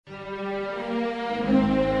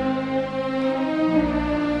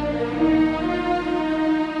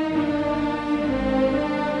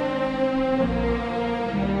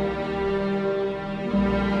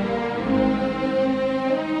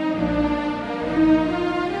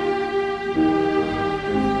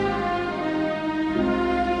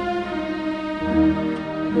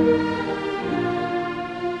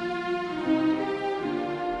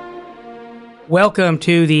Welcome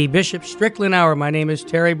to the Bishop Strickland Hour. My name is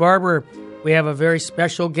Terry Barber. We have a very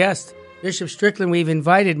special guest. Bishop Strickland, we've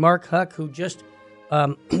invited Mark Huck, who just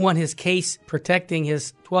won his case protecting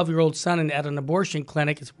his 12-year-old son at an abortion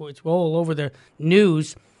clinic. It's all over the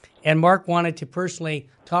news. And Mark wanted to personally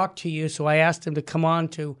talk to you, so I asked him to come on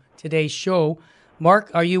to today's show.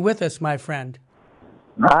 Mark, are you with us, my friend?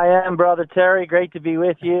 I am, Brother Terry. Great to be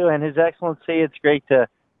with you. And His Excellency, it's great to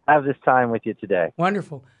have this time with you today.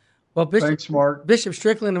 Wonderful. Well, Thanks, Mark. Bishop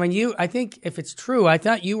Strickland, I think if it's true, I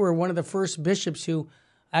thought you were one of the first bishops who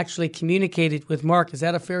actually communicated with Mark. Is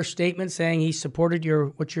that a fair statement, saying he supported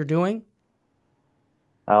what you're doing?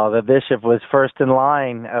 Oh, the bishop was first in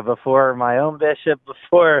line before my own bishop,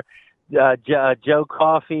 before Joe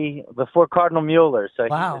Coffey, before Cardinal Mueller. So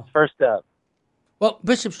wow. He was first up. Well,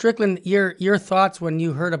 Bishop Strickland, your thoughts when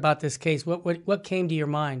you heard about this case, what came to your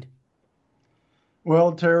mind?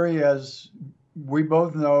 Well, Terry, as we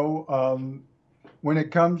both know, when it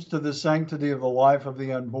comes to the sanctity of the life of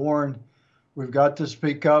the unborn, we've got to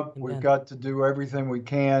speak up. Amen. We've got to do everything we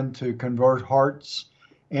can to convert hearts.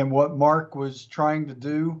 And what Mark was trying to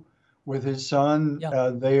do with his son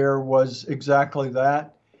there was exactly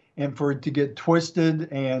that. And for it to get twisted,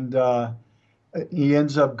 and he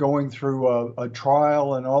ends up going through a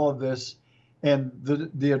trial and all of this, and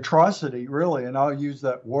the atrocity, really, and I'll use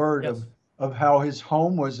that word, yes. of how his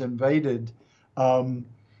home was invaded.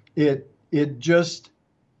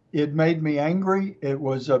 It made me angry. It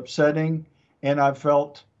was upsetting, and I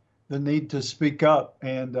felt the need to speak up.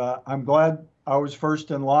 And I'm glad I was first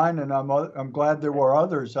in line, and I'm glad there were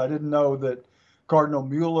others. I didn't know that Cardinal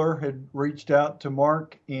Mueller had reached out to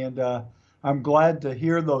Mark, and I'm glad to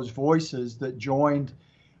hear those voices that joined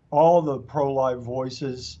all the pro-life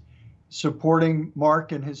voices supporting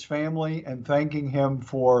Mark and his family and thanking him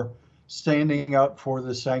for standing up for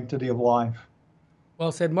the sanctity of life.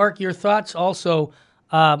 Well said. Mark, your thoughts also,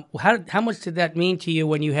 how much did that mean to you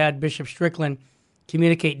when you had Bishop Strickland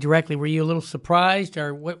communicate directly? Were you a little surprised,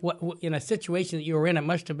 or what in a situation that you were in, it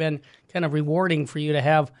must have been kind of rewarding for you to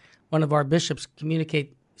have one of our bishops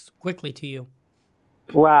communicate quickly to you?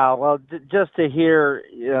 Wow. Well, just to hear,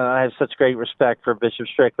 I have such great respect for Bishop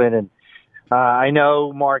Strickland, and I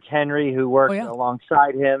know Mark Henry, who worked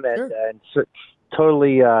alongside him, and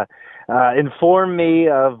totally informed me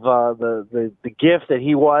of the gift that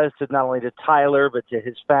he was to not only to Tyler but to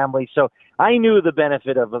his family. So I knew the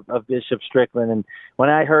benefit of Bishop Strickland, and when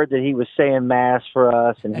I heard that he was saying Mass for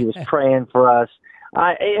us and he was praying for us,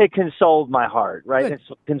 it consoled my heart, right? Good.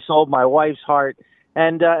 It consoled my wife's heart,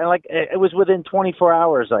 and like it was within 24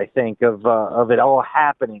 hours, I think, of it all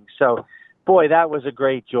happening. So, boy, that was a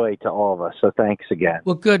great joy to all of us. So thanks again.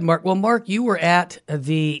 Well, good, Mark. Well, Mark, you were at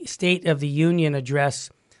the State of the Union address,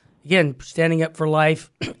 again, standing up for life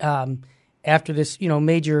after this,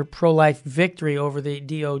 major pro-life victory over the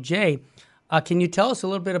DOJ. Can you tell us a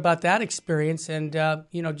little bit about that experience and,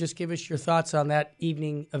 just give us your thoughts on that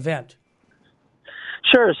evening event?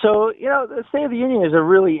 Sure. So, the State of the Union is a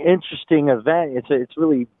really interesting event. It's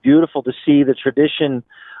really beautiful to see the tradition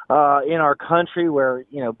in our country where,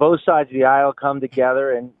 both sides of the aisle come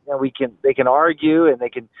together, and they can argue and they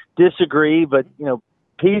can disagree, but,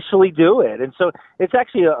 peacefully do it. And so it's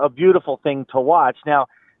actually a beautiful thing to watch. Now,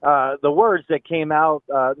 the words that came out,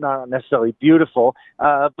 not necessarily beautiful,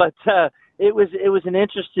 but it was an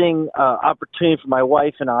interesting opportunity for my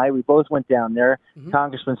wife and I. We both went down there. Mm-hmm.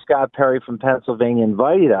 Congressman Scott Perry from Pennsylvania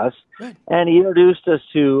invited us, Good. And he introduced us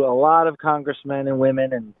to a lot of congressmen and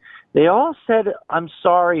women, and they all said, "I'm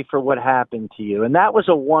sorry for what happened to you." And that was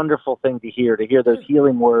a wonderful thing to hear those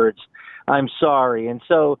healing words, "I'm sorry." And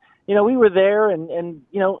so, we were there, and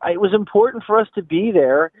it was important for us to be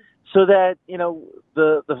there so that,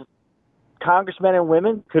 the congressmen and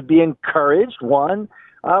women could be encouraged, one,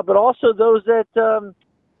 but also those that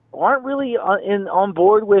aren't really on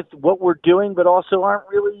board with what we're doing, but also aren't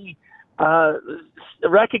really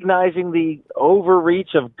recognizing the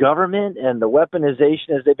overreach of government and the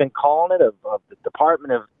weaponization, as they've been calling it, of the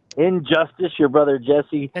Department of Injustice, your brother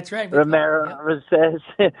Jesse That's right. Romero says.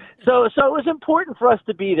 So it was important for us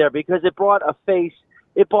to be there because it brought a face,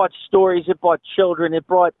 it brought stories, it brought children, it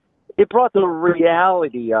brought the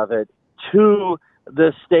reality of it to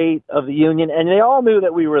the State of the Union, and they all knew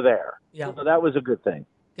that we were there. Yeah. So that was a good thing.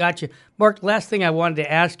 Gotcha. Mark, last thing I wanted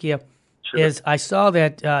to ask you is I saw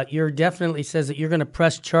that you're definitely says that you're going to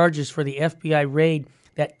press charges for the FBI raid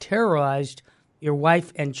that terrorized your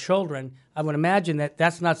wife and children. I would imagine that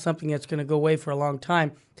that's not something that's going to go away for a long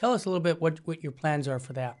time. Tell us a little bit what your plans are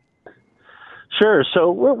for that. Sure. So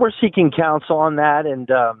we're seeking counsel on that, and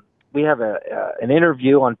we have an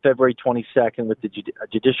interview on February 22nd with the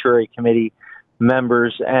Judiciary Committee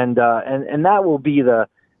members, and that will be the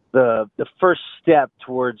first step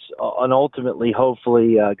towards an ultimately,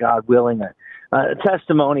 hopefully, God willing, a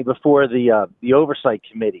testimony before the oversight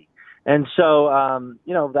committee. And so,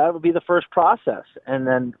 that would be the first process, and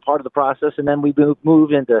then part of the process, and then we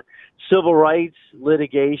move into civil rights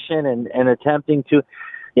litigation and attempting to,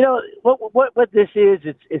 what this is.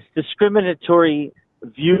 It's discriminatory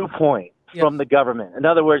viewpoint from the government. In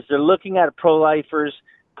other words, they're looking at pro-lifers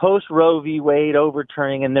post Roe v. Wade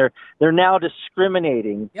overturning, and they're now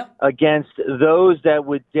discriminating against those that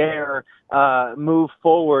would dare move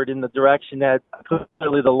forward in the direction that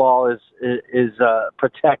clearly the law is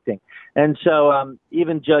protecting. And so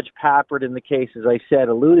even Judge Papert in the case, as I said,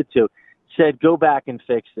 alluded to, said, go back and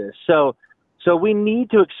fix this. So we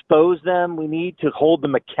need to expose them. We need to hold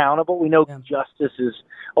them accountable. We know justice is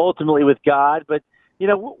ultimately with God, but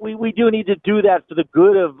we do need to do that for the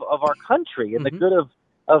good of our country and the good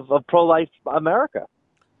of pro-life America.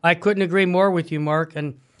 I couldn't agree more with you, Mark.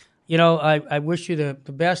 And, I wish you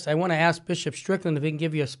the best. I want to ask Bishop Strickland if he can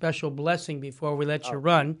give you a special blessing before we let you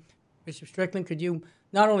run. Bishop Strickland, could you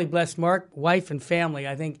not only bless Mark, wife, and family?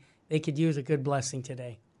 I think they could use a good blessing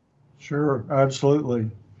today. Sure, absolutely.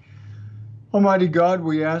 Almighty God,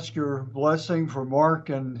 we ask your blessing for Mark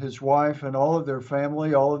and his wife and all of their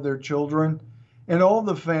family, all of their children, and all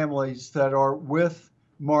the families that are with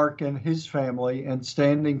Mark and his family and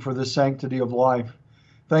standing for the sanctity of life.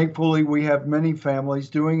 Thankfully, we have many families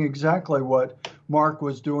doing exactly what Mark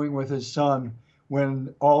was doing with his son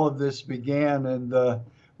when all of this began. And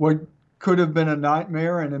what could have been a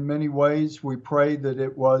nightmare, and in many ways, we pray that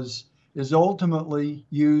is ultimately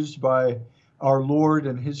used by our Lord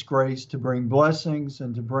and his grace to bring blessings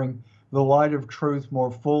and to bring the light of truth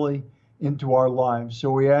more fully into our lives.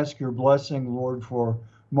 So we ask your blessing, Lord, for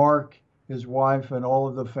Mark, his wife, and all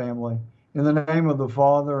of the family. In the name of the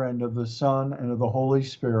Father, and of the Son, and of the Holy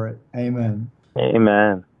Spirit. Amen.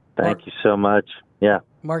 Amen. Thank you so much. Yeah.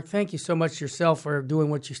 Mark, thank you so much yourself for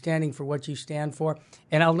doing what you're standing for, what you stand for.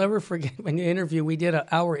 And I'll never forget when you interview, we did an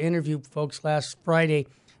hour interview, folks, last Friday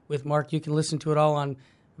with Mark. You can listen to it all on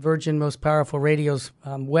Virgin Most Powerful Radio's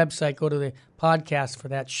website. Go to the podcast for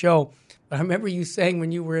that show. But I remember you saying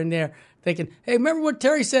when you were in there, thinking, hey, remember what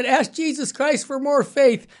Terry said? Ask Jesus Christ for more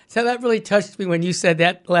faith. So that really touched me when you said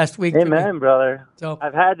that last week. Amen, brother. So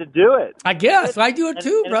I've had to do it. I guess. I do it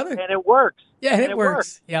too, brother. And it works. Yeah, and it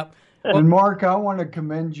works. Yep. Well, and Mark, I want to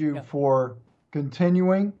commend you for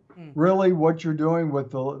continuing really what you're doing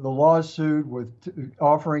with the lawsuit, with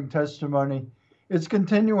offering testimony. It's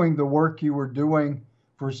continuing the work you were doing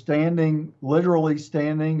for literally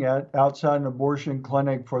standing outside an abortion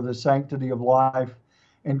clinic for the sanctity of life,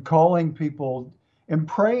 and calling people and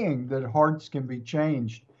praying that hearts can be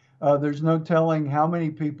changed. There's no telling how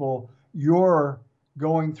many people you're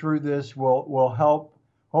going through this will help,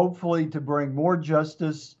 hopefully, to bring more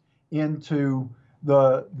justice into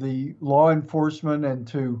the law enforcement and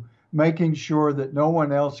to making sure that no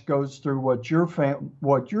one else goes through what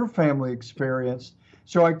your family experienced.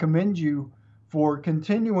 So I commend you for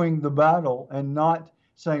continuing the battle and not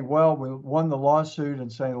saying, well, we won the lawsuit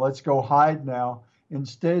and saying, let's go hide now.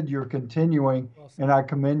 Instead, you're continuing, and I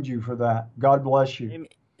commend you for that. God bless you.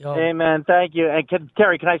 Amen. Thank you. And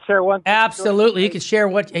Terry, can I share one? Absolutely. You can share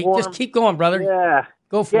just keep going, brother. Yeah.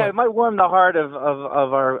 Go for it. It might warm the heart of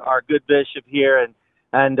our good bishop here.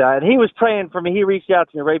 And he was praying for me. He reached out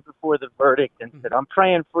to me right before the verdict and said, I'm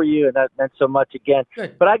praying for you. And that meant so much again.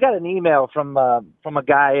 Good. But I got an email from a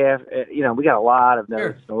guy, we got a lot of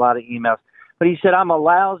notes, a lot of emails. But he said, I'm a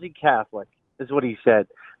lousy Catholic, is what he said.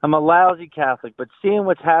 I'm a lousy Catholic, but seeing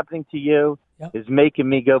what's happening to you is making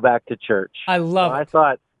me go back to church. I love it.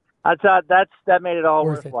 I thought that made it all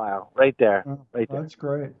worthwhile right there. Right there. That's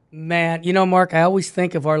great. Man, Mark, I always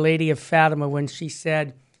think of Our Lady of Fatima when she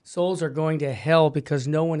said, souls are going to hell because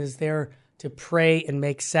no one is there to pray and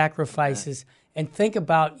make sacrifices. And think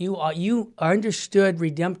about you understood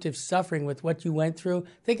redemptive suffering with what you went through.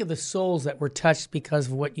 Think of the souls that were touched because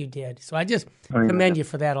of what you did. So I just commend you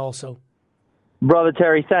for that also. Brother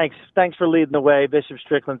Terry, thanks. Thanks for leading the way. Bishop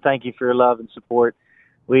Strickland, thank you for your love and support.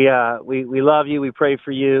 We love you. We pray for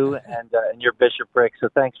you and your bishopric. So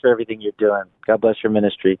thanks for everything you're doing. God bless your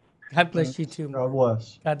ministry. God bless you too. God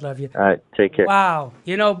bless. God love you. All right, take care. Wow.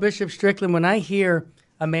 Bishop Strickland, when I hear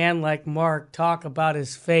a man like Mark talk about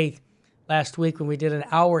his faith last week when we did an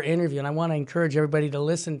hour interview, and I want to encourage everybody to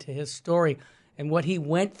listen to his story and what he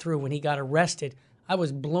went through when he got arrested, I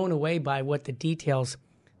was blown away by what the details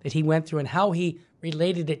that he went through and how he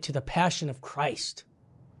related it to the Passion of Christ.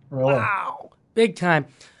 Really? Wow. Big time.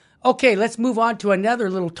 Okay, let's move on to another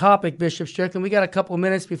little topic, Bishop Strickland. We got a couple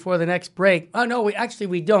minutes before the next break. Oh, no,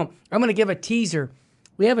 we don't. I'm going to give a teaser.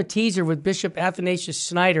 We have a teaser with Bishop Athanasius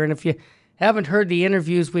Schneider, and if you haven't heard the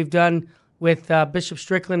interviews we've done with Bishop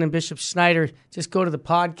Strickland and Bishop Schneider, just go to the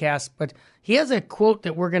podcast. But he has a quote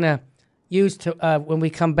that we're going to use to when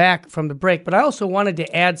we come back from the break. But I also wanted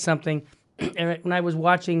to add something. When I was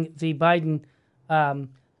watching the Biden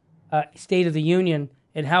State of the Union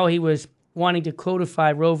and how he was wanting to codify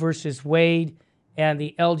Roe versus Wade and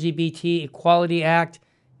the LGBT Equality Act.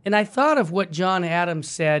 And I thought of what John Adams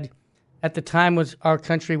said at the time was our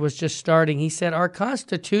country was just starting. He said, our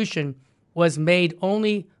Constitution was made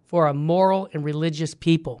only for a moral and religious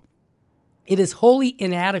people. It is wholly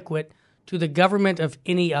inadequate to the government of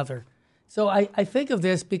any other. So I think of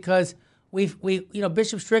this because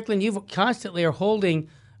Bishop Strickland, you constantly are holding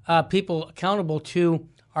people accountable to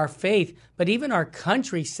our faith, but even our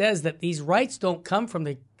country says that these rights don't come from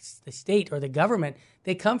the state or the government;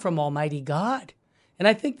 they come from Almighty God. And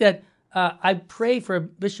I think that I pray for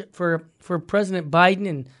President Biden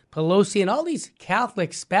and Pelosi and all these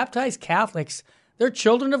Catholics, baptized Catholics. They're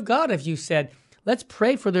children of God, as you said. Let's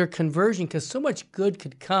pray for their conversion because so much good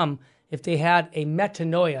could come if they had a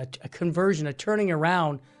metanoia, a conversion, a turning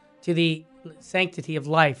around to the sanctity of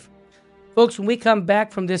life. Folks, when we come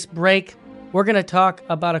back from this break, we're going to talk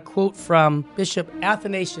about a quote from Bishop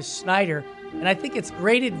Athanasius Schneider, and I think it's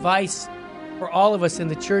great advice for all of us in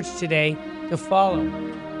the church today to follow.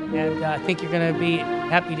 And I think you're going to be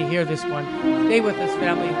happy to hear this one. Stay with us,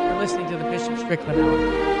 family. You're listening to the Bishop Strickland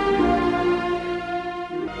Hour.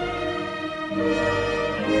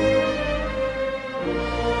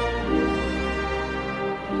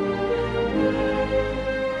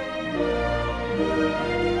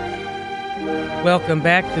 Welcome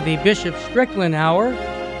back to the Bishop Strickland Hour.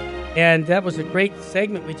 And that was a great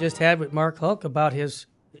segment we just had with Mark Hulk about his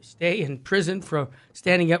stay in prison for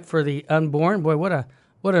standing up for the unborn. Boy, what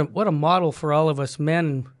a model for all of us men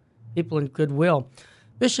and people in goodwill.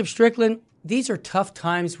 Bishop Strickland, these are tough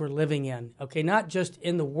times we're living in, okay, not just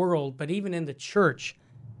in the world, but even in the church.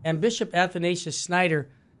 And Bishop Athanasius Schneider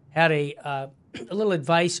had a little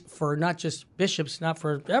advice for not just bishops, not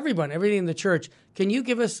for everyone, everything in the church. Can you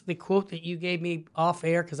give us the quote that you gave me off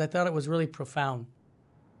air? Because I thought it was really profound.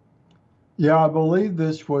 Yeah, I believe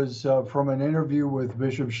this was from an interview with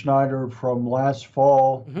Bishop Schneider from last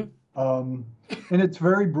fall. Mm-hmm. And it's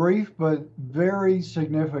very brief, but very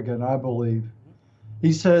significant, I believe.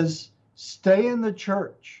 He says, stay in the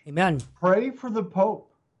church. Amen. Pray for the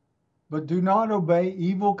Pope, but do not obey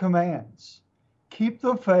evil commands. Keep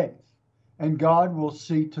the faith, and God will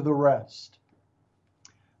see to the rest.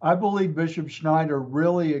 I believe Bishop Schneider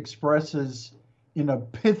really expresses in a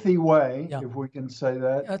pithy way, if we can say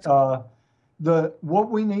that, what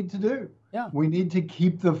we need to do. Yeah. We need to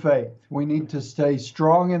keep the faith. We need to stay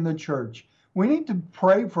strong in the church. We need to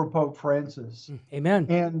pray for Pope Francis. Amen.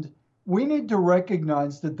 And we need to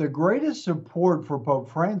recognize that the greatest support for Pope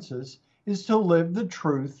Francis is to live the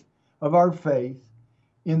truth of our faith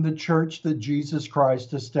in the church that Jesus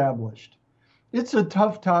Christ established. It's a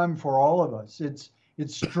tough time for all of us. It's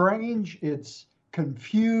strange, it's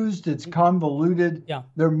confused, it's convoluted. Yeah.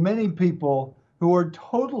 There are many people who are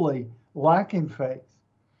totally lacking faith.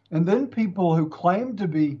 And then people who claim to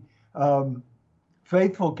be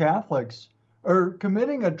faithful Catholics are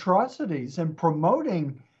committing atrocities and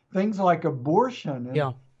promoting things like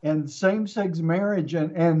abortion and same-sex marriage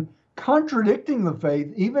and contradicting the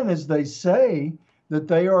faith, even as they say that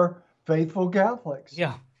they are faithful Catholics.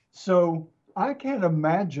 Yeah. So I can't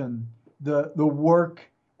imagine the work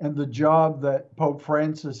and the job that Pope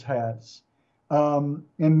Francis has. And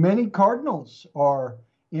many cardinals are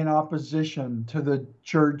in opposition to the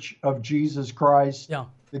Church of Jesus Christ,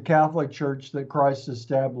 the Catholic Church that Christ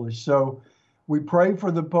established. So we pray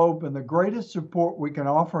for the Pope, and the greatest support we can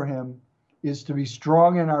offer him is to be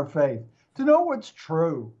strong in our faith, to know what's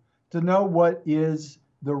true, to know what is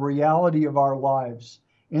the reality of our lives.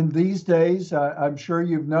 In these days, I'm sure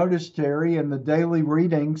you've noticed, Terry, in the daily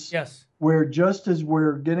readings, where just as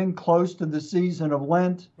we're getting close to the season of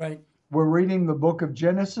Lent, we're reading the book of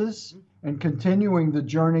Genesis and continuing the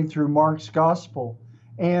journey through Mark's Gospel.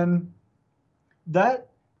 And that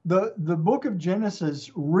the book of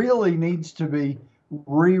Genesis really needs to be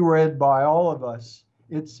reread by all of us.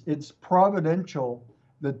 It's providential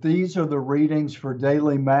that these are the readings for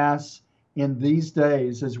daily Mass in these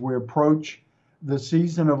days as we approach the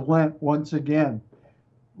season of Lent once again,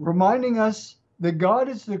 reminding us that God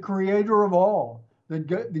is the creator of all,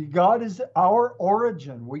 that God is our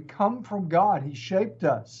origin. We come from God. He shaped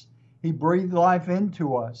us. He breathed life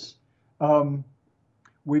into us.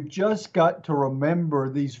 We've just got to remember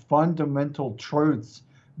these fundamental truths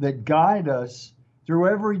that guide us through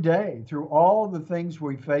every day, through all the things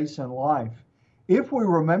we face in life. If we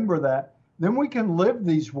remember that, then we can live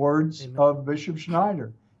these words Amen. of Bishop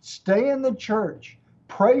Schneider. Stay in the church,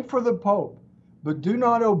 pray for the Pope, but do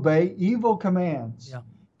not obey evil commands. Yeah.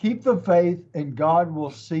 Keep the faith, and God will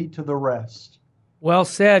see to the rest. Well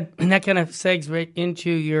said. And that kind of segs right into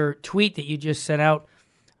your tweet that you just sent out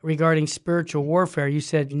regarding spiritual warfare. You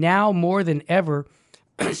said, now more than ever,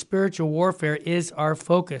 spiritual warfare is our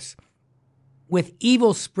focus. With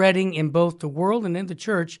evil spreading in both the world and in the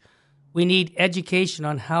church, we need education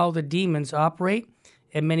on how the demons operate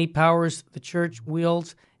and many powers the church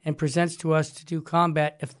wields and presents to us to do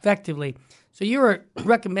combat effectively. So you were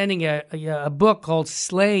recommending a book called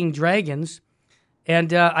Slaying Dragons,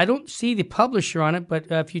 and I don't see the publisher on it, but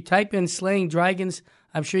if you type in Slaying Dragons,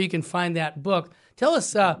 I'm sure you can find that book. Tell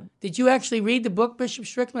us, did you actually read the book, Bishop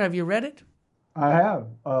Strickland? Have you read it? I have.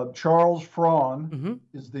 Charles Fraun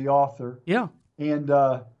is the author. Yeah. And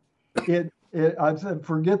I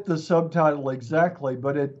forget the subtitle exactly,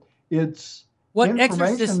 but it's what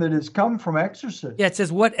information that has come from exorcists. Yeah, it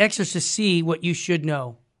says, what exorcists see, what you should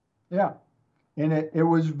know. Yeah. And it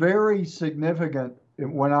was very significant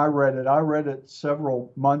when I read it. I read it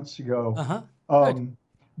several months ago.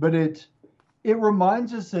 But it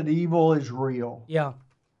reminds us that evil is real. Yeah.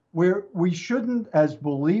 We shouldn't, as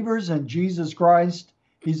believers in Jesus Christ,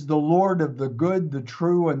 He's the Lord of the good, the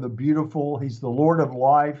true, and the beautiful. He's the Lord of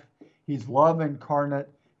life. He's love incarnate.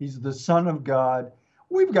 He's the Son of God.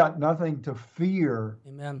 We've got nothing to fear.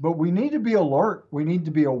 Amen. But we need to be alert. We need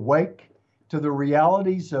to be awake to the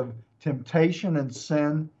realities of temptation and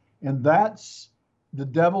sin. And that's the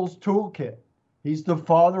devil's toolkit. He's the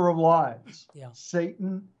father of lies. Yeah.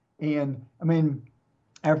 Satan. And I mean,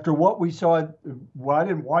 after what we saw, well, I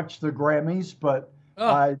didn't watch the Grammys, but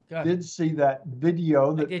I did see that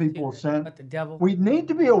video that people sent. About the devil. We need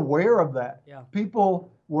to be aware of that. Yeah.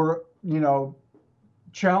 People were,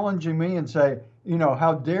 challenging me and say,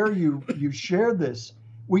 how dare you share this?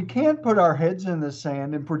 We can't put our heads in the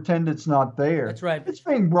sand and pretend it's not there. That's right. It's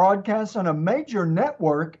being broadcast on a major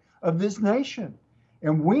network of this nation.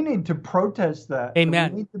 And we need to protest that.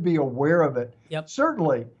 Amen. We need to be aware of it. Yep.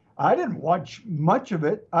 Certainly, I didn't watch much of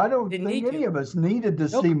it. I don't think any of us needed to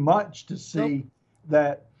see much to see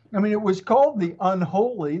that. I mean, it was called The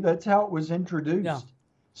Unholy. That's how it was introduced. Yeah.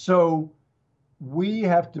 So we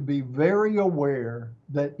have to be very aware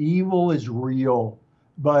that evil is real,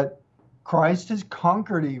 but Christ has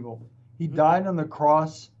conquered evil. He died on the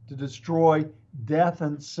cross to destroy death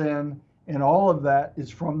and sin, and all of that is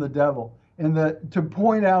from the devil. And to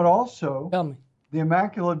point out also, the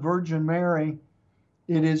Immaculate Virgin Mary,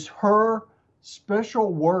 it is her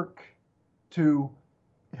special work to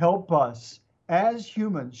help us as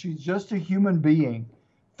humans. She's just a human being,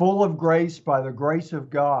 full of grace by the grace of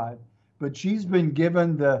God, but she's been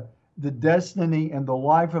given the destiny and the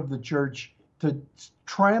life of the church to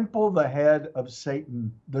trample the head of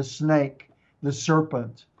Satan, the snake, the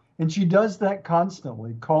serpent. And she does that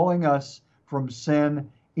constantly, calling us from sin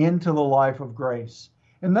into the life of grace.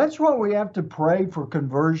 And that's why we have to pray for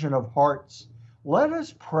conversion of hearts. Let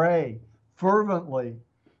us pray fervently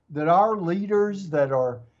that our leaders that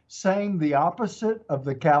are saying the opposite of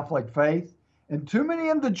the Catholic faith, and too many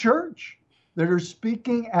in the church that are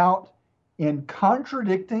speaking out and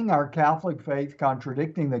contradicting our Catholic faith,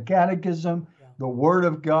 contradicting the Catechism, the Word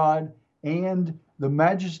of God, and the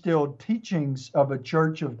magisterial teachings of a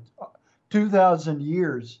church of 2,000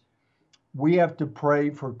 years, we have to pray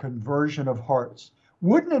for conversion of hearts.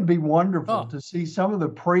 Wouldn't it be wonderful to see some of the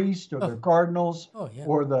priests or the cardinals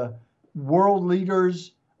or the world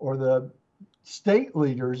leaders or the state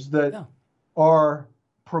leaders that are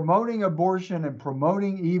promoting abortion and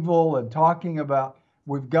promoting evil and talking about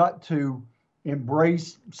we've got to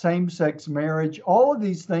embrace same-sex marriage, all of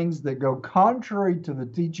these things that go contrary to the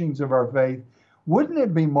teachings of our faith? Wouldn't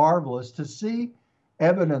it be marvelous to see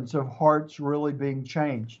evidence of hearts really being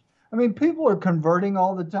changed? I mean, people are converting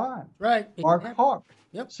all the time. Right. Mark Hawk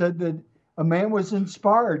said that a man was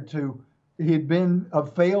inspired he had been a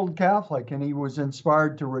failed Catholic, and he was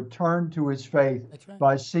inspired to return to his faith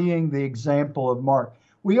by seeing the example of Mark.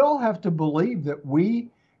 We all have to believe that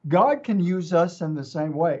God can use us in the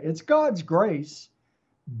same way. It's God's grace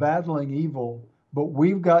battling evil, but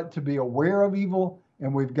we've got to be aware of evil,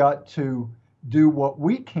 and we've got to do what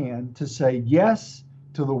we can to say yes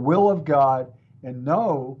to the will of God and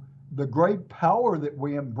know the great power that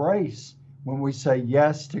we embrace when we say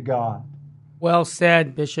yes to God. Well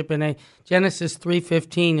said, Bishop. In Genesis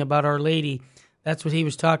 3:15 about Our Lady, That's what he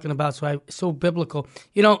was talking about. So biblical.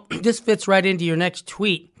 This fits right into your next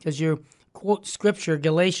tweet because you quote scripture,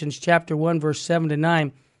 Galatians chapter 1, verse 7 to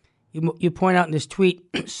 9. You point out in this tweet,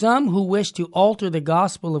 some who wish to alter the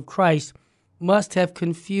gospel of Christ must have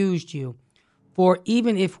confused you. For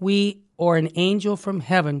even if we or an angel from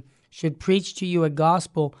heaven should preach to you a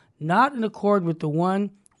gospel not in accord with the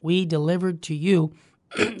one we delivered to you,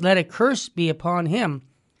 let a curse be upon him.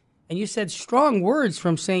 And you said strong words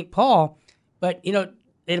from St. Paul, but,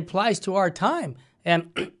 it applies to our time.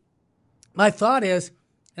 And my thought is,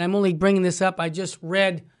 and I'm only bringing this up, I just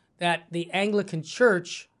read that the Anglican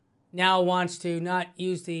Church now wants to not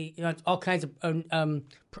use all kinds of,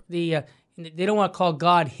 they don't want to call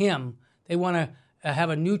God him. They want to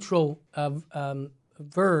have a neutral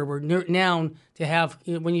verb or noun to have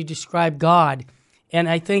when you describe God. And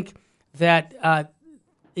I think that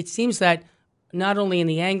it seems that not only in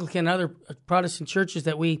the Anglican and other Protestant churches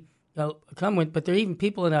that we come with, but there are even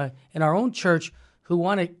people in our own church who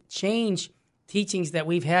want to change teachings that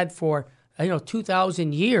we've had for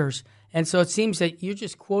 2,000 years. And so it seems that you're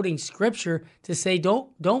just quoting scripture to say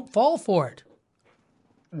don't fall for it.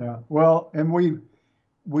 Yeah. Well, and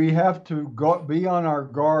we have to be on our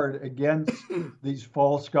guard against these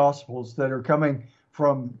false gospels that are coming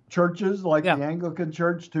from churches like the Anglican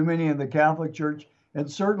Church, too many in the Catholic Church, and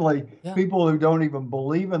certainly people who don't even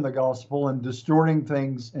believe in the gospel and distorting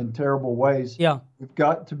things in terrible ways. Yeah. We've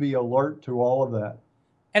got to be alert to all of that.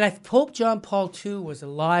 And if Pope John Paul II was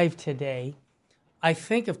alive today, I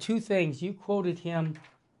think of two things. You quoted him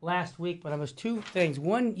last week, but it was two things.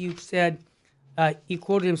 One, you said, you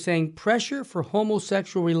quoted him saying, pressure for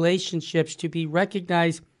homosexual relationships to be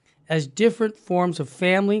recognized as different forms of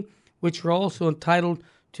family, which are also entitled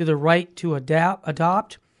to the right to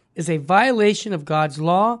adopt, is a violation of God's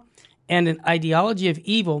law and an ideology of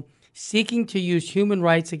evil seeking to use human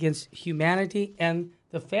rights against humanity and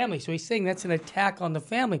the family. So he's saying that's an attack on the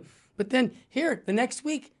family. But then here, the next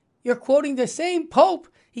week, you're quoting the same Pope.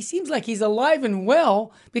 He seems like he's alive and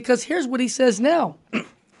well because here's what he says now.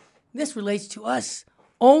 This relates to us.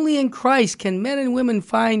 Only in Christ can men and women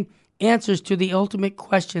find answers to the ultimate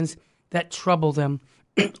questions that trouble them.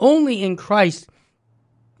 Only in Christ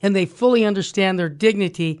can they fully understand their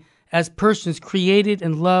dignity as persons created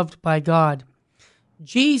and loved by God.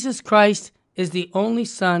 Jesus Christ is the only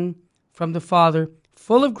Son from the Father,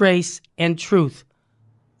 full of grace and truth.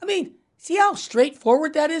 I mean, see how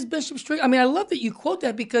straightforward that is, Bishop Strickland? I mean, I love that you quote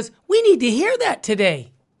that because we need to hear that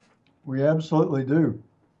today. We absolutely do.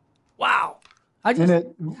 Wow. And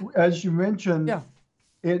it, as you mentioned,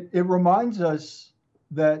 it reminds us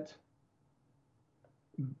that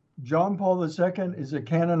John Paul II is a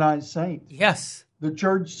canonized saint. Yes. The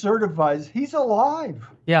church certifies he's alive.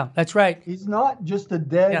 Yeah, that's right. He's not just a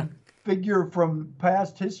dead figure from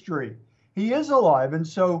past history. He is alive. And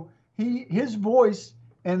so his voice,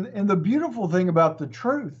 and the beautiful thing about the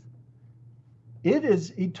truth, it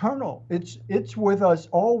is eternal. It's with us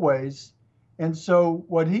always. And so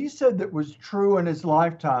what he said that was true in his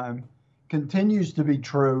lifetime continues to be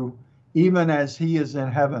true even as he is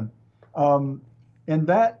in heaven. And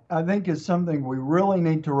that, I think, is something we really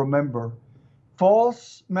need to remember.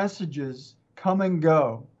 False messages come and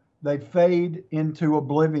go. They fade into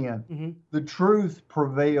oblivion. Mm-hmm. The truth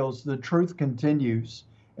prevails. The truth continues.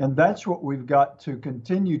 And that's what we've got to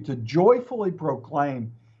continue to joyfully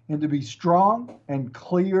proclaim and to be strong and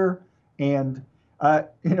clear. And,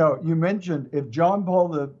 you mentioned if John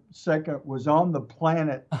Paul II was on the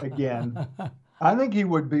planet again, I think he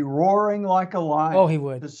would be roaring like a lion. Oh, he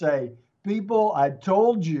would. To say, people, I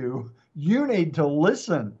told you, you need to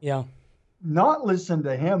listen. Yeah. Not listen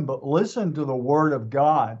to him, but listen to the Word of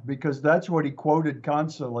God, because that's what he quoted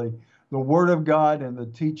constantly, the Word of God and the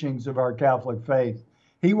teachings of our Catholic faith.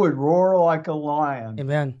 He would roar like a lion.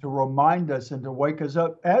 Amen. To remind us and to wake us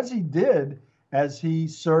up, as he did as he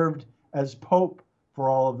served as Pope for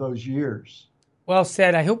all of those years. Well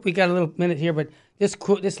said. I hope we got a little minute here, but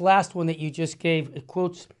this last one that you just gave, it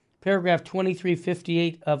quotes paragraph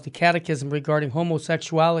 2358 of the Catechism regarding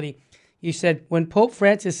homosexuality. You said, when Pope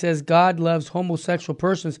Francis says God loves homosexual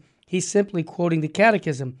persons, he's simply quoting the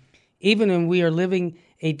Catechism. Even when we are living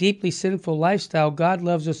a deeply sinful lifestyle, God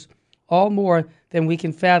loves us all more than we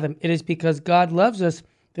can fathom. It is because God loves us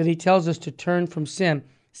that he tells us to turn from sin.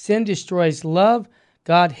 Sin destroys love.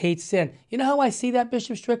 God hates sin. You know how I see that,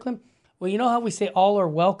 Bishop Strickland? Well, you know how we say all are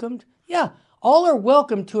welcomed? Yeah, all are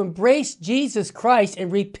welcome to embrace Jesus Christ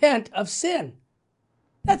and repent of sin.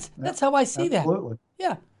 That's how I see Absolutely. that.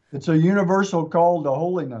 Yeah. It's a universal call to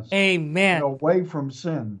holiness. Amen. Away from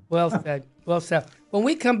sin. Well said. Well said. When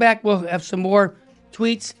we come back, we'll have some more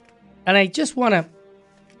tweets. And I just want to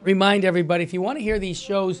remind everybody, if you want to hear these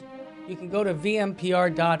shows, you can go to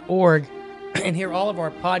vmpr.org and hear all of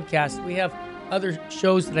our podcasts. We have other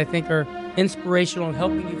shows that I think are inspirational and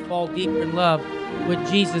helping you fall deeper in love with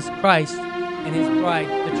Jesus Christ and his bride,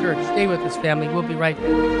 the church. Stay with us, family. We'll be right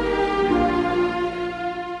back.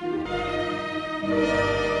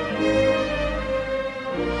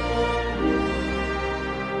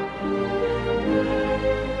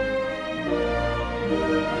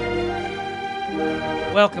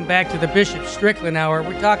 Welcome back to the Bishop Strickland Hour.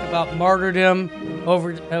 We're talking about martyrdom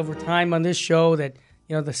over time on this show. That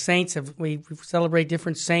the saints we celebrate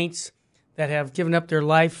different saints that have given up their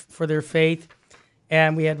life for their faith.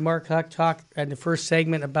 And we had Mark Huck talk in the first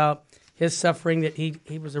segment about his suffering, that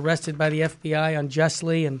he was arrested by the FBI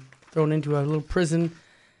unjustly and thrown into a little prison.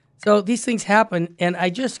 So these things happen, and I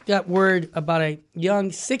just got word about a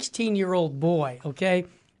young 16-year-old boy, okay?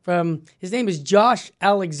 His name is Josh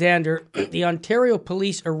Alexander. The Ontario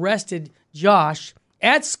police arrested Josh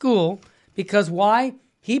at school because why?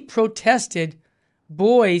 He protested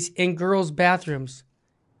boys in girls' bathrooms.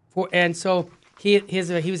 And so he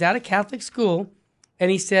was at a Catholic school,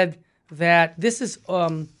 and he said that this is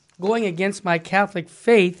going against my Catholic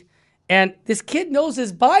faith. And this kid knows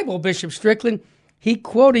his Bible, Bishop Strickland. He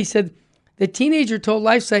said, the teenager told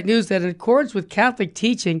LifeSite News that in accordance with Catholic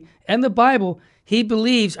teaching and the Bible, he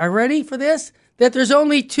believes, are you ready for this? That there's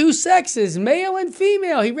only two sexes, male and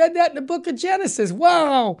female. He read that in the book of Genesis.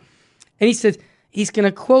 Wow. And he said, he's going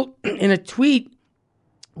to quote in a tweet,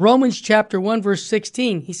 Romans chapter 1, verse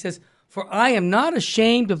 16. He says, for I am not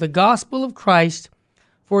ashamed of the gospel of Christ,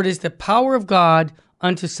 for it is the power of God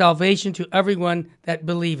unto salvation to everyone that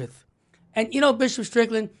believeth. And Bishop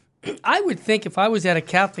Strickland, I would think if I was at a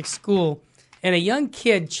Catholic school and a young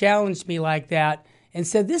kid challenged me like that and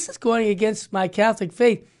said, this is going against my Catholic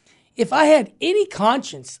faith, if I had any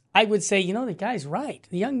conscience, I would say, the guy's right.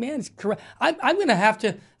 The young man's correct. I'm going to have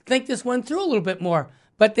to think this one through a little bit more.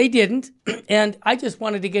 But they didn't. And I just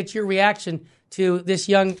wanted to get your reaction to this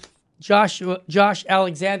young Josh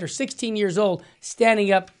Alexander, 16 years old,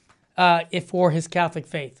 standing up for his Catholic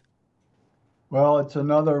faith. Well, it's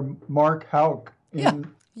another Mark Houck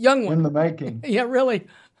young one in the making. Yeah, really.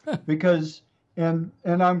 Because, and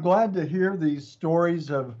I'm glad to hear these stories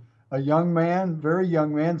of a young man, very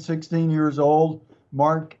young man, 16 years old,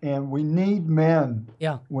 Mark, and we need men.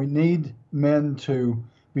 Yeah. We need men to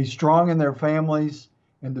be strong in their families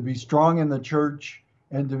and to be strong in the church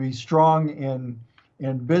and to be strong in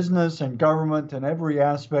business and government and every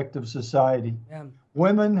aspect of society. Yeah.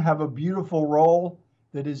 Women have a beautiful role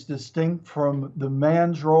that is distinct from the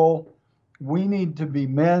man's role. We need to be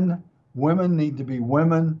men. Women need to be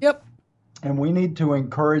women. Yep. And we need to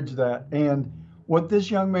encourage that. And what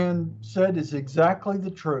this young man said is exactly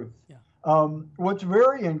the truth. Yeah. What's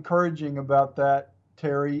very encouraging about that,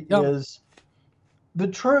 Terry, is the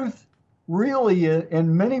truth really,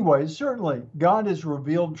 in many ways, certainly, God has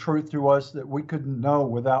revealed truth to us that we couldn't know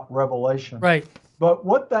without revelation. Right. But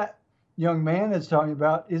what that young man is talking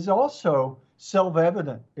about is also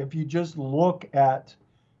self-evident. If you just look at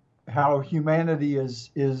how humanity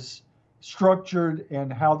is structured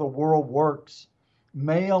and how the world works,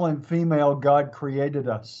 male and female, God created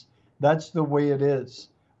us. That's the way it is.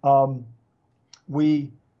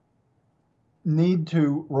 We need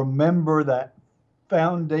to remember that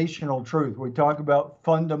foundational truth. We talk about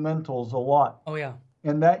fundamentals a lot. Oh, yeah.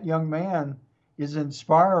 And that young man is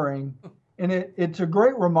inspiring. And it's a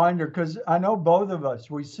great reminder because I know both of us,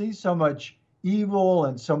 we see so much evil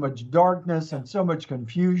and so much darkness and so much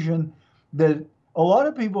confusion that a lot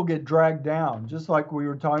of people get dragged down, just like we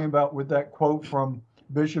were talking about with that quote from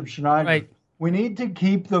Bishop Schneider. Right. We need to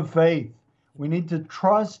keep the faith. We need to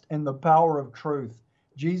trust in the power of truth.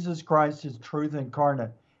 Jesus Christ is truth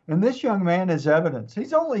incarnate. And this young man is evidence.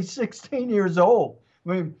 He's only 16 years old. I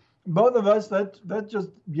mean, both of us, that's just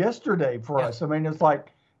yesterday for us. I mean, it's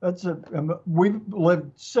like, we've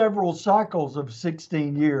lived several cycles of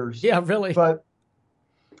 16 years. Yeah, really. But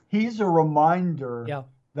he's a reminder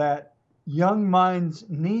that young minds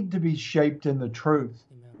need to be shaped in the truth.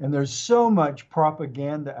 Amen. And there's so much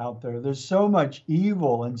propaganda out there. There's so much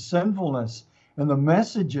evil and sinfulness and the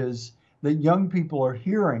messages that young people are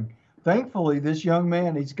hearing. Thankfully, this young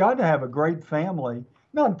man, he's got to have a great family,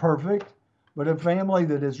 not perfect, but a family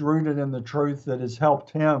that is rooted in the truth that has helped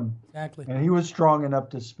him. Exactly. And he was strong enough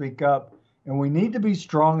to speak up. And we need to be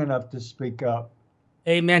strong enough to speak up.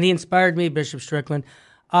 Amen. He inspired me, Bishop Strickland.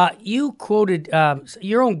 You quoted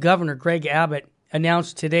your own governor, Greg Abbott,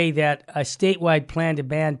 announced today that a statewide plan to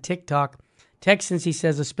ban TikTok. Texans, he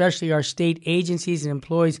says, especially our state agencies and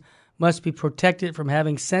employees, must be protected from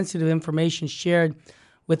having sensitive information shared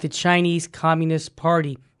with the Chinese Communist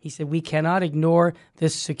Party. He said, we cannot ignore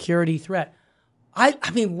this security threat. I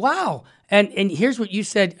mean, wow. And here's what you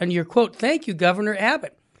said in your quote. Thank you, Governor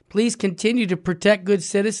Abbott. Please continue to protect good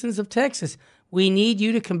citizens of Texas. We need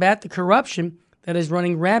you to combat the corruption that is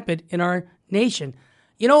running rampant in our nation.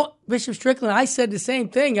 You know, Bishop Strickland, I said the same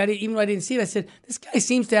thing. Even though I didn't see it, I said, this guy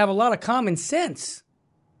seems to have a lot of common sense.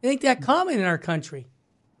 I think that common in our country.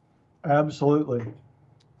 Absolutely.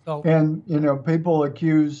 So, And, people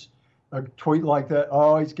accuse a tweet like that,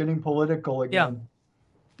 oh, he's getting political again. Yeah.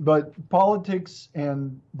 But politics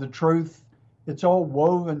and the truth, it's all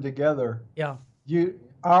woven together. Yeah.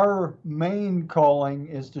 Our main calling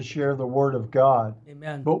is to share the word of God.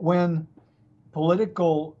 Amen. But when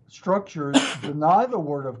political structures deny the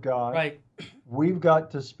word of God, right, we've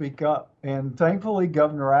got to speak up. And thankfully,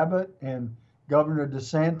 Governor Abbott and Governor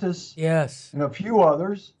DeSantis, yes, and a few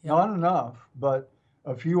others, Yeah. not enough, but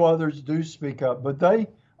a few others do speak up. But they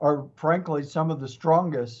are, frankly, some of the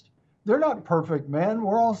strongest. They're not perfect men.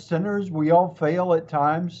 We're all sinners. We all fail at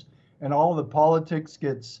times, and all the politics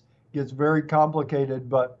gets very complicated.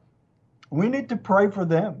 But we need to pray for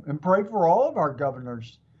them and pray for all of our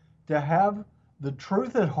governors to have the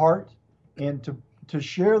truth at heart and to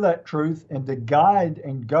share that truth and to guide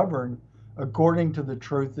and govern according to the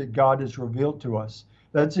truth that God has revealed to us.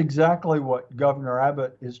 That's exactly what Governor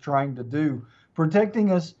Abbott is trying to do,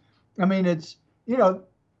 protecting us. I mean, it's,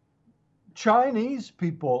 Chinese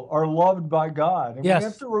people are loved by God. And Yes. we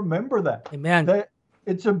have to remember that. Amen. That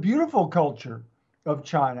it's a beautiful culture of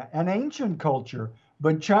China, an ancient culture,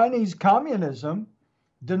 but Chinese communism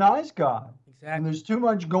denies God. Exactly. And there's too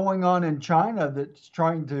much going on in China that's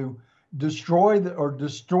trying to destroy or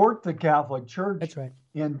distort the Catholic Church. That's right.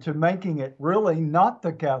 Into making it really not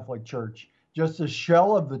the Catholic Church, just a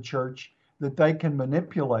shell of the church that they can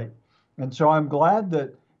manipulate. And so I'm glad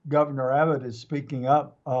that Governor Abbott is speaking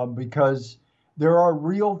up because there are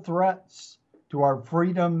real threats to our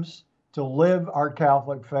freedoms to live our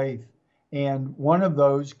Catholic faith. And one of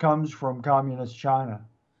those comes from communist China.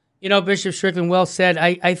 Bishop Strickland, well said.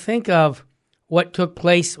 I think of what took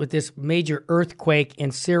place with this major earthquake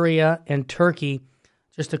in Syria and Turkey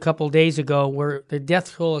just a couple days ago, where the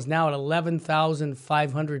death toll is now at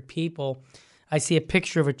 11,500 people. I see a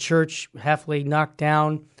picture of a church halfway knocked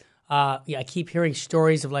down. I keep hearing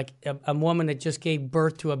stories of like a woman that just gave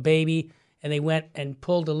birth to a baby, and they went and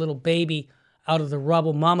pulled a little baby out of the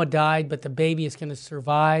rubble. Mama died, but the baby is going to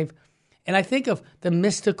survive. And I think of the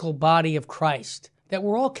mystical body of Christ, that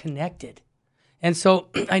we're all connected. And so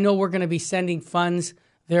I know we're going to be sending funds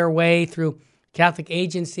their way through Catholic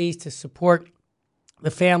agencies to support the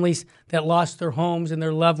families that lost their homes and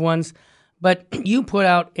their loved ones. But you put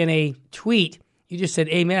out in a tweet, you just said,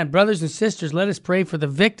 amen. Brothers and sisters, let us pray for the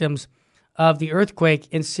victims of the earthquake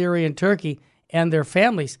in Syria and Turkey and their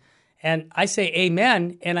families. And I say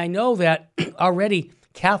amen, and I know that already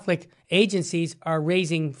Catholic agencies are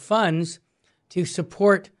raising funds to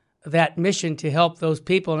support that mission to help those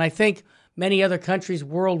people. And I think many other countries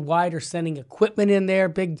worldwide are sending equipment in there,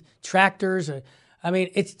 big tractors.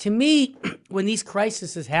 It's, to me, when these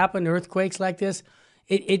crises happen, earthquakes like this,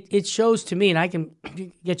 it shows to me, and I can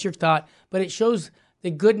get your thought, but it shows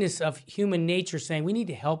the goodness of human nature saying we need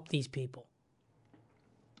to help these people.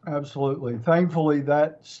 Absolutely. Thankfully,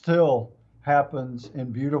 that still happens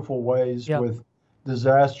in beautiful ways with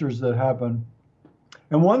disasters that happen.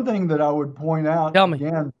 And one thing that I would point out,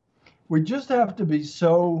 again, we just have to be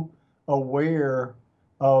so aware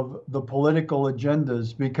of the political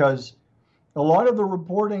agendas, because a lot of the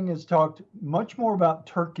reporting has talked much more about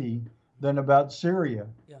Turkey than about Syria.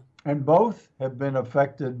 Yeah. And both have been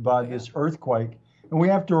affected by this earthquake. And we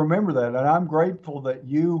have to remember that. And I'm grateful that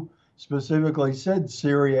you specifically said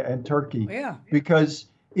Syria and Turkey. Because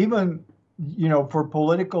even, for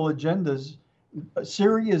political agendas,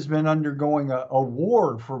 Syria has been undergoing a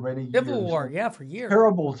war for many years. Civil war, for years.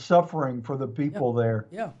 Terrible suffering for the people there.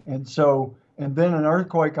 Yeah. And then an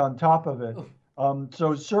earthquake on top of it.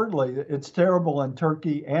 So certainly it's terrible in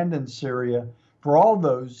Turkey and in Syria for all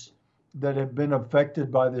those that have been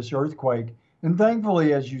affected by this earthquake. And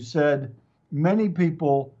thankfully, as you said, many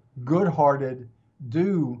people, good-hearted,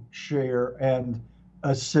 do share and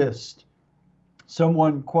assist.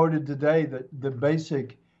 Someone quoted today that the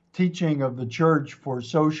basic teaching of the church for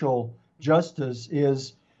social justice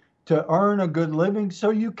is to earn a good living so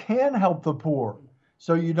you can help the poor.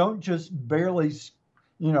 So you don't just barely,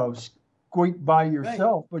 squeak by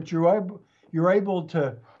yourself, but you're able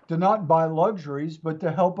to not buy luxuries, but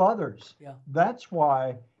to help others. Yeah. That's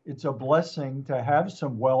why it's a blessing to have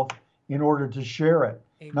some wealth in order to share it,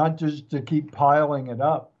 not just to keep piling it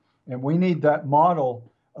up. And we need that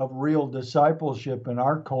model of real discipleship in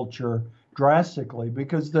our culture drastically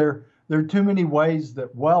because there are too many ways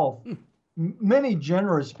that wealth, many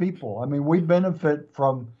generous people. I mean, we benefit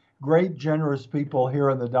from great generous people here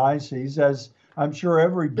in the diocese, as I'm sure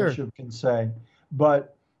every bishop can say.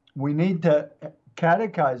 But we need to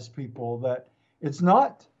catechize people that it's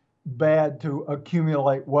not bad to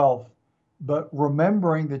accumulate wealth, but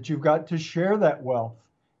remembering that you've got to share that wealth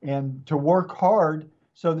and to work hard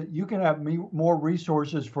so that you can have more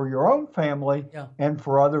resources for your own family and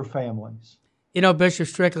for other families. You know, Bishop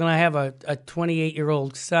Strickland, I have a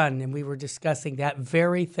 28-year-old son, and we were discussing that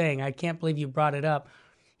very thing. I can't believe you brought it up.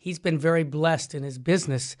 He's been very blessed in his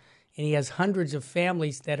business, and he has hundreds of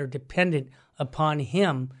families that are dependent upon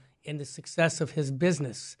him in the success of his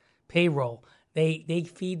business, payroll. They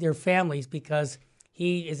feed their families because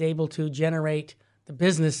he is able to generate the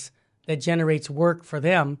business that generates work for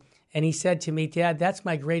them. And he said to me, Dad, that's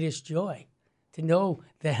my greatest joy, to know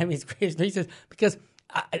that I'm his greatest joy. He says, because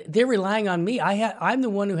they're relying on me. I'm the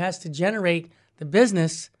one who has to generate the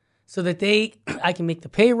business so that I can make the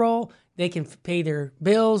payroll, they can pay their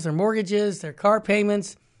bills, their mortgages, their car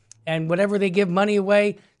payments, and whatever they give money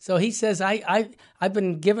away. So he says, I've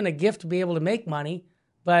been given a gift to be able to make money,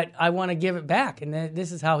 but I want to give it back. And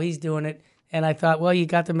this is how he's doing it. And I thought, well, you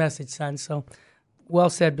got the message, son. So well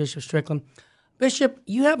said, Bishop Strickland. Bishop,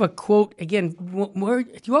 you have a quote, again,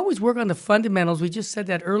 you always work on the fundamentals. We just said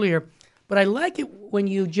that earlier. But I like it when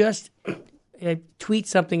you just tweet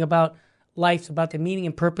something about life, about the meaning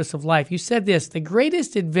and purpose of life. You said this: the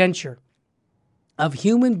greatest adventure of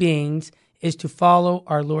human beings is to follow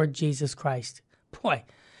our Lord Jesus Christ. Boy,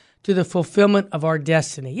 to the fulfillment of our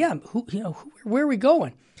destiny. Yeah, where are we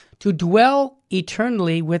going? To dwell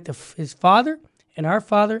eternally with his Father and our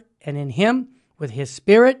Father, and in him with his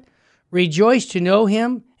Spirit. Rejoice to know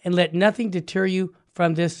him, and let nothing deter you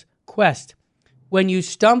from this quest. When you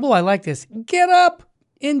stumble, I like this, get up,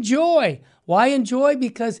 enjoy. Why enjoy?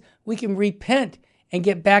 Because we can repent and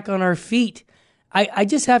get back on our feet. I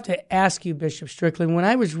just have to ask you, Bishop Strickland, when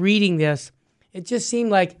I was reading this, it just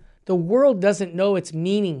seemed like the world doesn't know its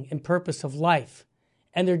meaning and purpose of life.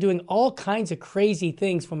 And they're doing all kinds of crazy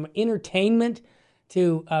things, from entertainment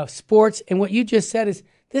to sports. And what you just said is,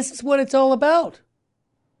 this is what it's all about.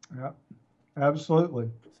 Yeah,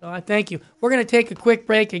 absolutely. So I thank you. We're going to take a quick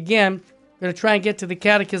break again. We're going to try and get to the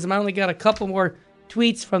catechism. I only got a couple more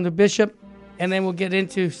tweets from the bishop, and then we'll get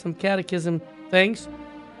into some catechism things.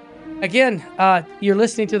 Again, you're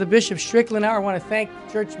listening to the Bishop Strickland Hour. I want to thank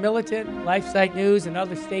Church Militant, LifeSite News, and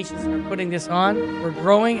other stations that are putting this on. We're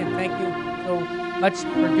growing, and thank you so much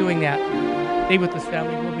for doing that. Stay with us,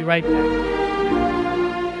 family. We'll be right back.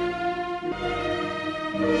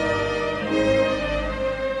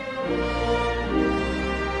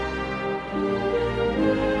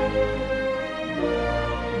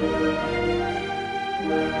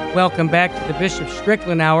 Welcome back to the Bishop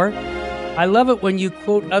Strickland Hour. I love it when you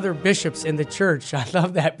quote other bishops in the church. I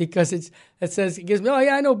love that because it gives me, oh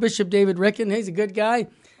yeah, I know Bishop David Ricken. He's a good guy.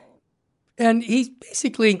 And he's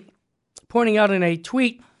basically pointing out in a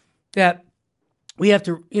tweet that we have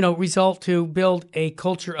to, resolve to build a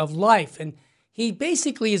culture of life. And he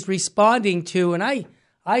basically is responding to, and I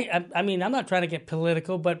mean, I'm not trying to get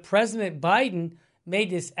political, but President Biden made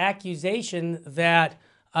this accusation that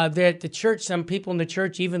the church, some people in the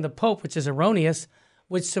church, even the Pope, which is erroneous,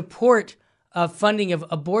 would support funding of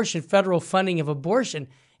abortion, federal funding of abortion.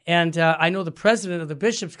 And I know the president of the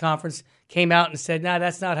Bishops' Conference came out and said, "No,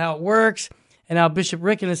 that's not how it works." And now Bishop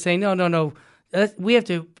Ricken is saying, no, we have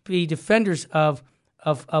to be defenders of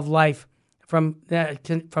life from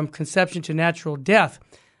conception to natural death.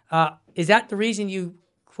 Is that the reason you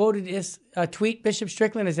quoted his tweet, Bishop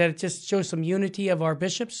Strickland? Is that it just shows some unity of our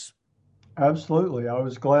bishops? Absolutely. I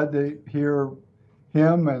was glad to hear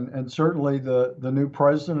him and certainly the new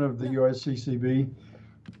president of the USCCB,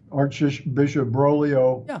 Archbishop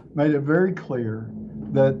Broglio, made it very clear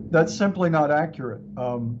that that's simply not accurate.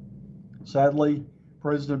 Sadly,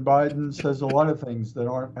 President Biden says a lot of things that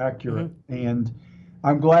aren't accurate. Mm-hmm. And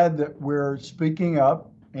I'm glad that we're speaking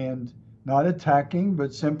up and not attacking,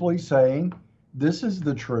 but simply saying this is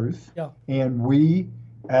the truth. Yeah. And we,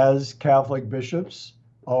 as Catholic bishops,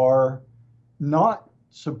 are not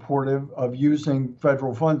supportive of using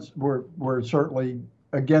federal funds. We're certainly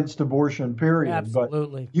against abortion, period.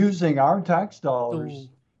 Absolutely. But using our tax dollars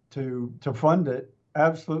to fund it,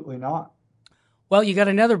 absolutely not. Well, you got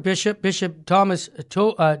another bishop, Bishop Thomas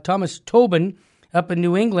Tobin up in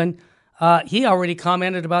New England. He already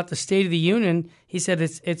commented about the State of the Union. He said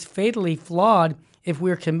it's fatally flawed if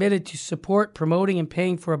we're committed to support, promoting, and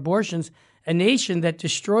paying for abortions. A nation that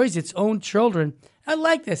destroys its own children, I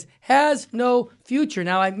like this, has no future.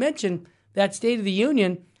 Now, I mentioned that State of the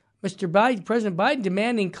Union. President Biden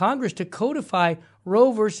demanding Congress to codify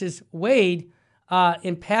Roe versus Wade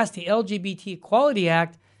and pass the LGBT Equality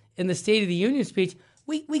Act in the State of the Union speech.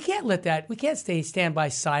 We can't let that. We can't stand by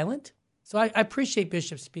silent. So I appreciate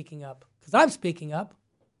Bishop speaking up, because I'm speaking up.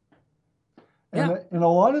 Yeah. And a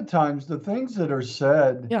lot of times the things that are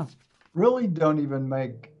said really don't even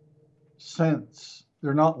make sense.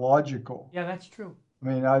 They're not logical. Yeah, that's true. I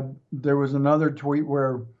mean, there was another tweet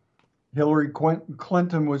where Hillary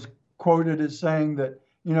Clinton was quoted as saying that,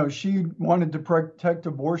 she wanted to protect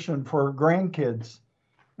abortion for her grandkids.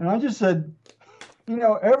 And I just said,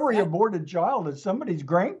 every aborted child is somebody's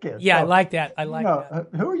grandkid. Yeah, so, I like that. I like that.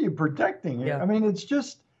 Who are you protecting here? Yeah. I mean, it's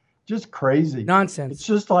just crazy. Nonsense. It's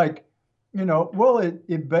just like,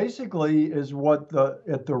 it basically is what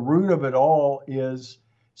at the root of it all is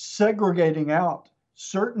segregating out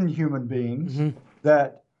certain human beings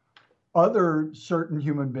that other certain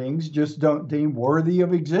human beings just don't deem worthy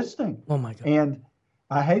of existing. Oh my God. And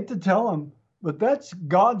I hate to tell them, but that's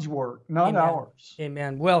God's work, not ours.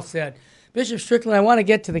 Amen. Well said. Bishop Strickland, I want to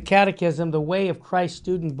get to the Catechism, the Way of Christ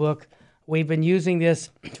student book. We've been using this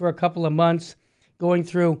for a couple of months, going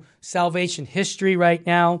through salvation history right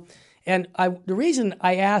now. And the reason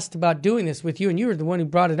I asked about doing this with you, and you were the one who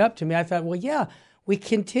brought it up to me, I thought, well, yeah, we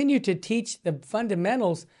continue to teach the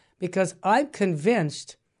fundamentals because I'm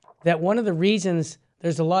convinced that one of the reasons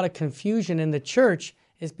there's a lot of confusion in the church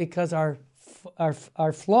is because our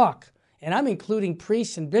flock, and I'm including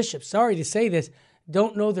priests and bishops, sorry to say this,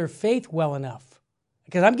 don't know their faith well enough.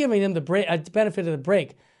 Because I'm giving them the benefit of the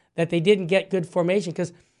break, that they didn't get good formation,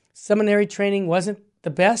 because seminary training wasn't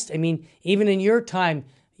the best. I mean, even in your time,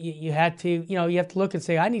 you had to, you have to look and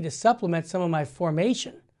say, I need to supplement some of my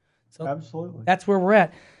formation. So absolutely, that's where we're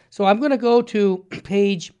at. So I'm going to go to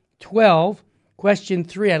page 12, question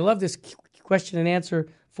 3. I love this question and answer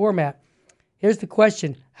format. Here's the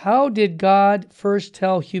question. How did God first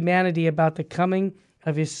tell humanity about the coming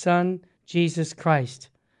of his Son, Jesus Christ?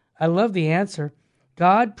 I love the answer.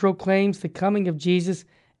 God proclaims the coming of Jesus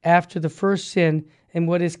after the first sin in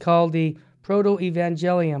what is called the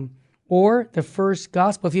Proto-Evangelium, or the first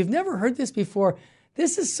gospel. If you've never heard this before,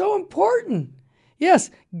 this is so important.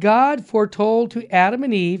 Yes, God foretold to Adam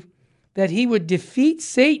and Eve that he would defeat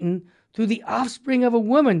Satan through the offspring of a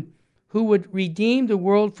woman who would redeem the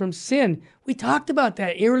world from sin. We talked about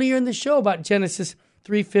that earlier in the show about Genesis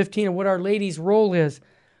 3:15 and what Our Lady's role is.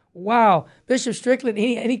 Wow. Bishop Strickland,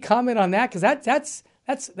 any comment on that? Because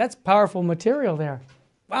that's powerful material there.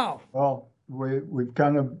 Wow. Well, we've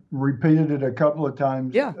kind of repeated it a couple of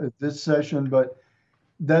times at this session, but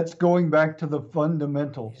that's going back to the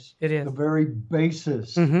fundamentals. It is. The very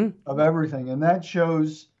basis of everything. And that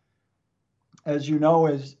shows, as you know,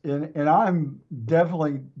 and I'm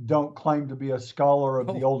definitely don't claim to be a scholar of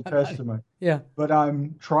the Old Testament. Yeah. But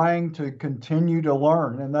I'm trying to continue to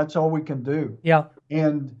learn, and that's all we can do. Yeah.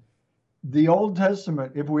 And the Old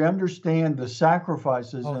Testament, if we understand the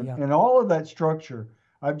sacrifices and all of that structure,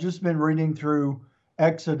 I've just been reading through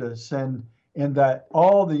Exodus and that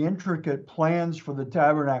all the intricate plans for the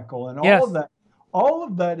tabernacle and all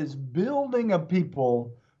of that is building a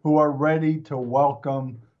people who are ready to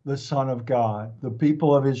welcome the Son of God, the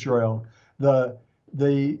people of Israel, the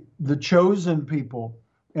chosen people,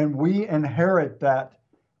 and we inherit that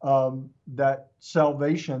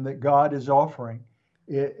salvation that God is offering.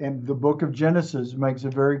 And the book of Genesis makes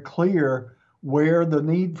it very clear where the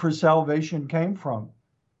need for salvation came from.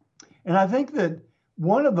 And I think that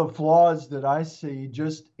one of the flaws that I see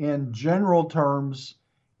just in general terms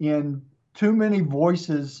in too many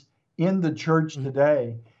voices in the church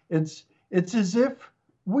today, it's as if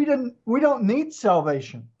we don't need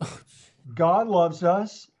salvation. God loves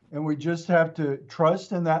us, and we just have to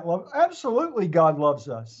trust in that love. Absolutely, God loves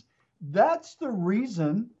us. That's the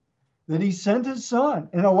reason that he sent his Son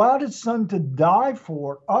and allowed his Son to die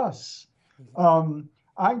for us.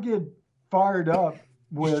 I get fired up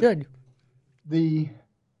with the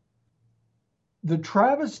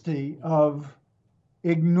travesty of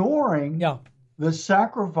ignoring the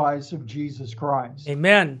sacrifice of Jesus Christ.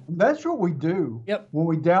 Amen. And that's what we do. When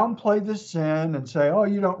we downplay the sin and say, oh,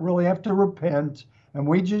 you don't really have to repent, and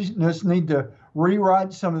we just need to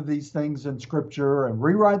rewrite some of these things in Scripture and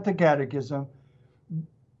rewrite the catechism.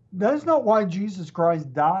 That's not why Jesus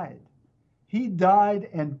Christ died. He died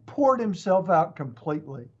and poured himself out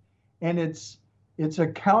completely. And it's a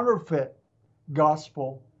counterfeit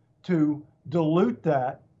gospel to dilute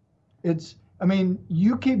that.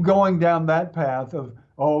 You keep going down that path of,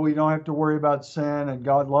 we don't have to worry about sin and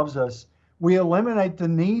God loves us. We eliminate the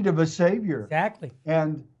need of a Savior. Exactly.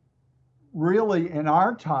 And really, in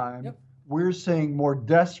our time, we're seeing more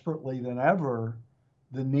desperately than ever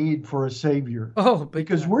the need for a Savior. Oh,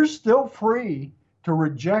 because we're still free to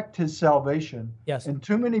reject his salvation. Yes. And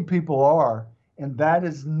too many people are, and that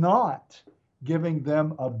is not giving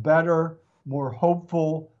them a better, more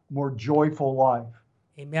hopeful, more joyful life.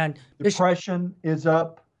 Amen. Depression is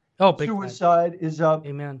up. Oh, suicide is up.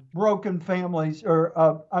 Amen. Broken families are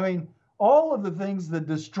up. I mean, all of the things that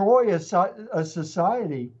destroy a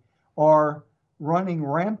society are running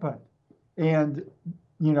rampant. And,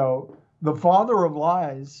 you know, the father of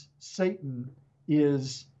lies, Satan,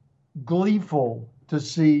 is gleeful to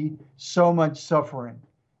see so much suffering.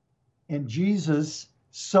 And Jesus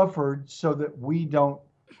suffered so that we don't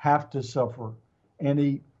have to suffer.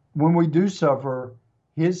 And when we do suffer,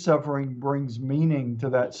 his suffering brings meaning to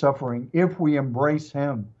that suffering if we embrace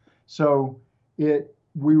him. So we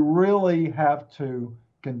really have to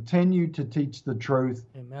continue to teach the truth,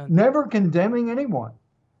 Amen. Never condemning anyone,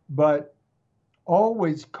 but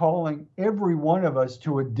always calling every one of us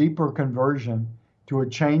to a deeper conversion, to a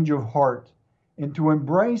change of heart, and to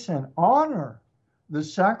embrace and honor the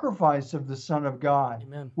sacrifice of the Son of God,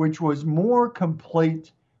 Amen. Which was more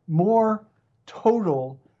complete, more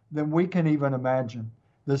total than we can even imagine.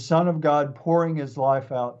 The Son of God pouring his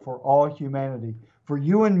life out for all humanity, for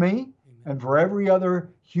you and me, Amen. And for every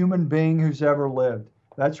other human being who's ever lived.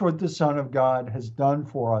 That's what the Son of God has done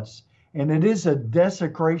for us. And it is a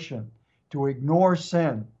desecration to ignore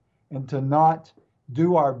sin and to not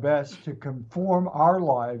do our best to conform our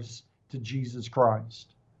lives to Jesus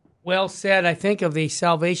Christ. Well said. I think of the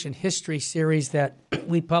Salvation History series that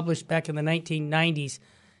we published back in the 1990s.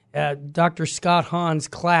 Dr. Scott Hahn's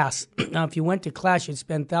class. Now, if you went to class, you'd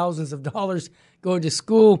spend thousands of dollars going to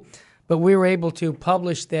school, but we were able to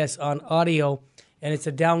publish this on audio, and it's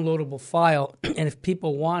a downloadable file. And if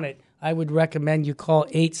people want it, I would recommend you call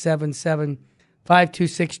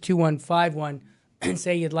 877-526-2151 and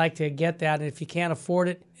say you'd like to get that. And if you can't afford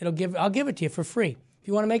it, I'll give it to you for free. If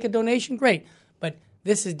you want to make a donation, great. But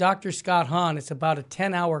this is Dr. Scott Hahn. It's about a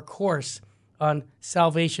 10-hour course on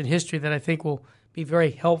salvation history that I think will be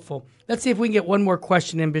very helpful. Let's see if we can get one more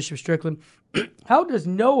question in, Bishop Strickland. How does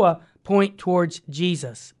Noah point towards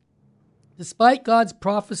Jesus? Despite God's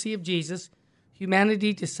prophecy of Jesus,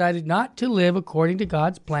 humanity decided not to live according to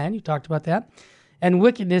God's plan. You talked about that. And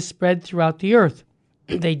wickedness spread throughout the earth.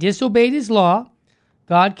 They disobeyed his law.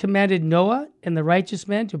 God commanded Noah and the righteous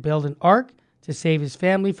men to build an ark to save his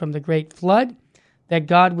family from the great flood that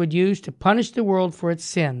God would use to punish the world for its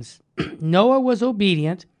sins. Noah was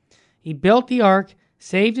obedient. He built the ark,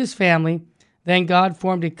 saved his family. Then God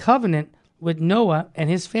formed a covenant with Noah and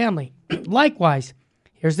his family. Likewise,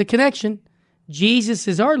 here's the connection. Jesus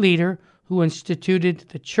is our leader who instituted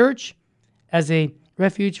the church as a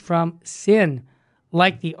refuge from sin,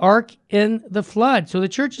 like the ark in the flood. So the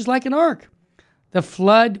church is like an ark. The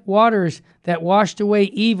flood waters that washed away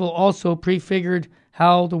evil also prefigured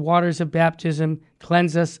how the waters of baptism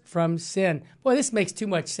cleanse us from sin. Boy, this makes too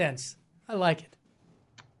much sense. I like it.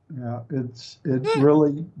 Yeah, it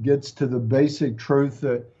really gets to the basic truth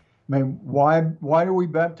that, I mean, why do we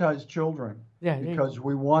baptize children? Yeah, because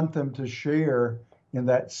we want them to share in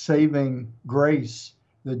that saving grace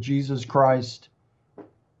that Jesus Christ,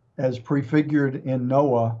 as prefigured in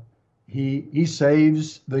Noah, he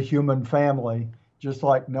saves the human family, just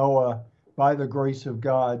like Noah, by the grace of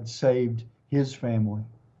God, saved his family.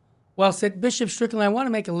 Well said. Bishop Strickland, I want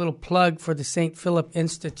to make a little plug for the St. Philip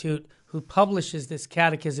Institute, who publishes this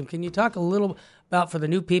catechism. Can you talk a little about, for the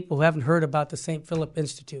new people who haven't heard about the St. Philip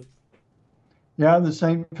Institute? Yeah, the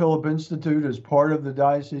St. Philip Institute is part of the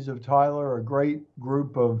Diocese of Tyler, a great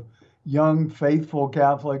group of young, faithful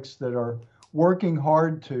Catholics that are working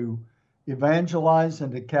hard to evangelize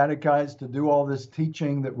and to catechize, to do all this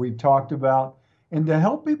teaching that we've talked about, and to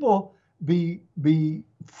help people be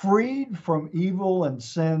freed from evil and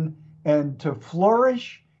sin and to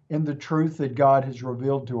flourish in the truth that God has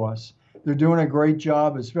revealed to us. They're doing a great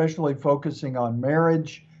job, especially focusing on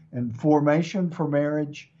marriage and formation for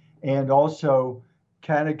marriage, and also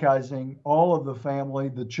catechizing all of the family,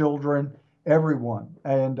 the children, everyone.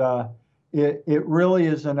 And it really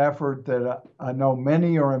is an effort that I know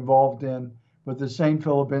many are involved in, but the St.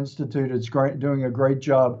 Philip Institute is doing a great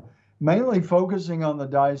job, mainly focusing on the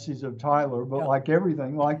Diocese of Tyler, but like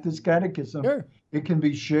everything, like this catechism, Sure. It can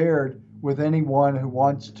be shared with anyone who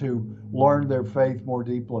wants to learn their faith more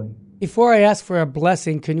deeply. Before I ask for a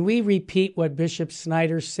blessing, can we repeat what Bishop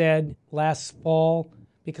Snyder said last fall?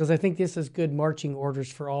 Because I think this is good marching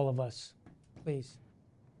orders for all of us. Please.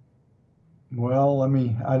 Well,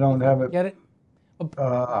 I don't have it. Get it?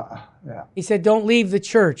 Yeah. He said, don't leave the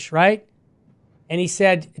church, right? And he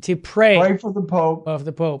said to pray for the Pope. of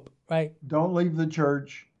the Pope, right? Don't leave the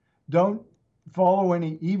church. Don't follow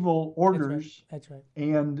any evil orders. That's right.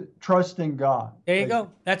 And trust in God. There you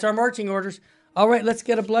go. That's our marching orders. All right, let's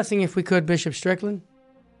get a blessing if we could, Bishop Strickland.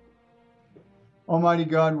 Almighty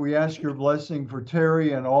God, we ask your blessing for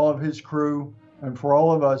Terry and all of his crew, and for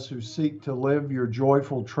all of us who seek to live your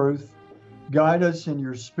joyful truth. Guide us in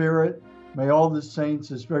your spirit. May all the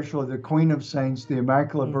saints, especially the Queen of Saints, the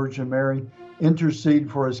Immaculate Virgin Mary, intercede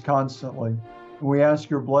for us constantly. And we ask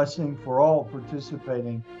your blessing for all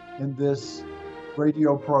participating in this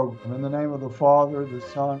radio program. In the name of the Father, the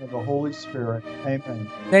Son, and the Holy Spirit. Amen.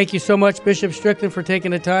 Thank you so much, Bishop Strickland, for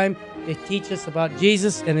taking the time to teach us about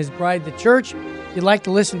Jesus and his bride, the church. If you'd like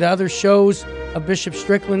to listen to other shows of Bishop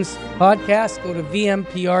Strickland's podcast, go to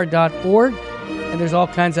vmpr.org, and there's all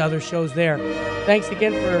kinds of other shows there. Thanks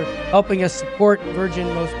again for helping us support Virgin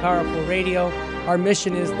Most Powerful Radio. Our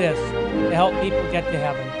mission is this, to help people get to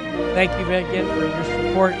heaven. Thank you again for your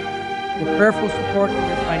support, your prayerful support, and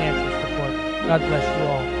your financial support. God bless you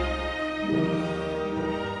all.